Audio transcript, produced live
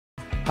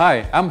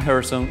Hi, I'm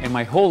Harrison, and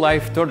my whole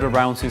life turned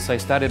around since I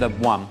studied at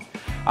UAM.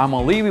 I'm a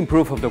living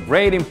proof of the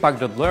great impact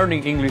that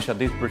learning English at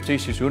this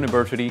prestigious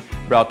university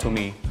brought to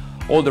me.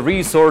 All the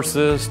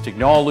resources,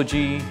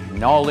 technology,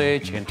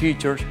 knowledge, and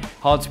teachers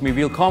helped me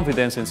build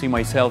confidence and see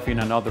myself in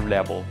another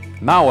level.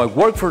 Now I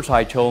work for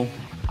SITEL,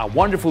 a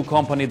wonderful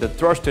company that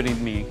trusted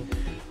in me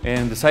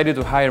and decided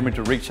to hire me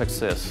to reach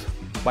success.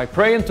 By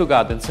praying to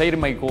God and setting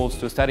my goals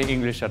to study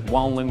English at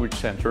one language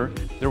center,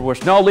 there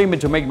was no limit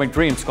to make my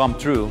dreams come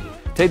true.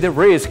 Take the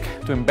risk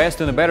to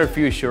invest in a better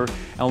future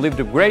and live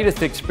the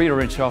greatest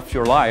experience of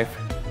your life,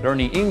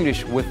 learning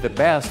English with the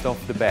best of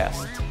the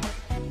best.